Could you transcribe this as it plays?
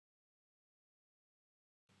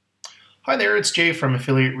Hi there, it's Jay from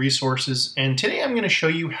Affiliate Resources, and today I'm going to show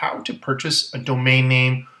you how to purchase a domain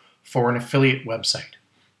name for an affiliate website.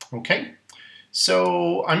 Okay,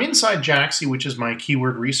 so I'm inside Jaxi, which is my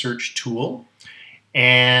keyword research tool,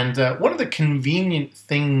 and one of the convenient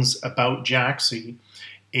things about Jaxi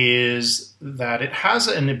is that it has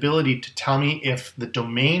an ability to tell me if the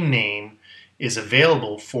domain name is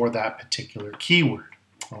available for that particular keyword.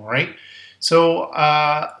 All right. So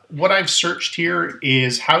what I've searched here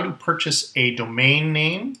is how to purchase a domain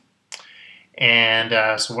name. And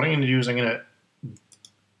so what I'm going to do is I'm going to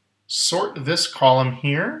sort this column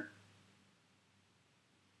here.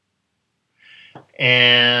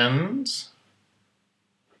 And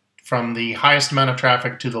from the highest amount of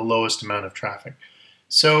traffic to the lowest amount of traffic.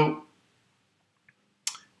 So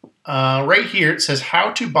right here it says how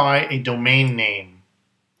to buy a domain name.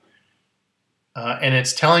 And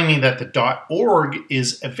it's telling me that the .org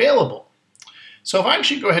is available. So if I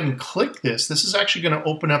actually go ahead and click this, this is actually going to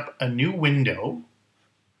open up a new window.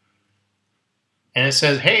 And it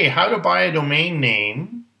says, hey, how to buy a domain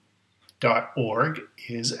name .org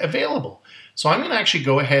is available. So I'm going to actually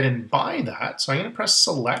go ahead and buy that. So I'm going to press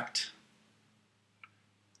select,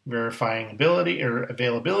 verifying ability or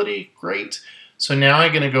availability. Great. So now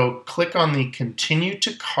I'm going to go click on the continue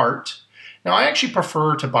to cart. Now, I actually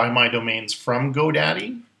prefer to buy my domains from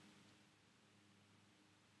GoDaddy,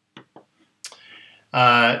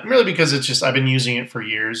 really because it's just, I've been using it for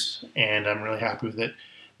years and I'm really happy with it.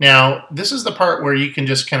 Now, this is the part where you can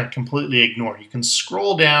just kind of completely ignore. You can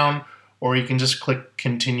scroll down or you can just click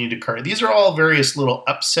continue to cart. These are all various little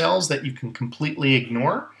upsells that you can completely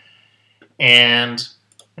ignore. And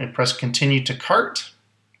I press continue to cart.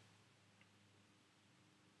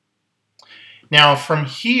 Now, from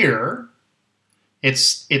here,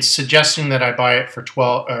 it's suggesting that I buy it for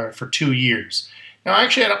 2 years. Now,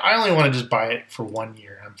 actually, I only want to just buy it for 1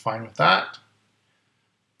 year. I'm fine with that.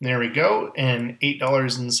 There we go, and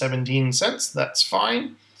 $8.17. That's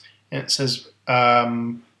fine. And it says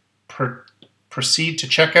proceed to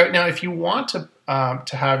checkout. Now, if you want to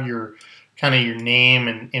have your your name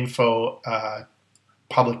and info,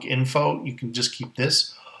 public info, you can just keep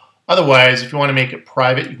this. Otherwise, if you want to make it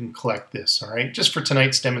private, you can collect this, all right? Just for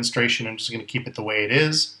tonight's demonstration, I'm just going to keep it the way it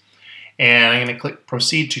is. And I'm going to click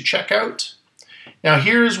Proceed to Checkout. Now,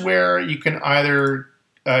 here's where you can either,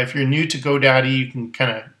 if you're new to GoDaddy, you can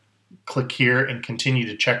kind of click here and continue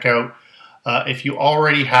to checkout. If you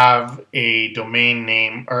already have a domain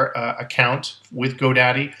name or account with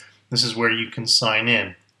GoDaddy, this is where you can sign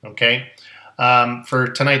in, okay? For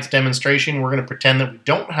tonight's demonstration, we're going to pretend that we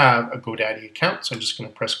don't have a GoDaddy account, so I'm just going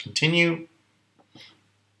to press continue.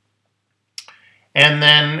 And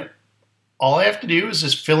then all I have to do is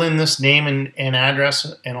just fill in this name and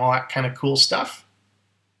address and all that kind of cool stuff.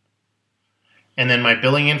 And then my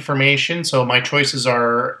billing information, so my choices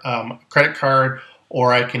are credit card,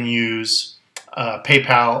 or I can use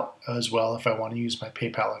PayPal as well if I want to use my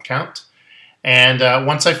PayPal account. And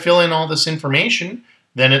once I fill in all this information,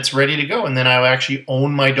 then it's ready to go, and then I'll actually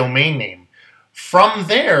own my domain name. From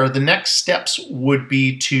there, the next steps would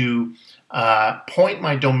be to point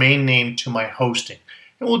my domain name to my hosting,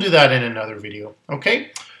 and we'll do that in another video,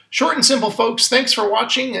 okay? Short and simple, folks. Thanks for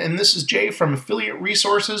watching, and this is Jay from Affiliate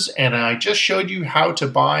Resources, and I just showed you how to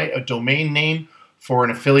buy a domain name for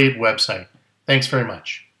an affiliate website. Thanks very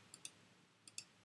much.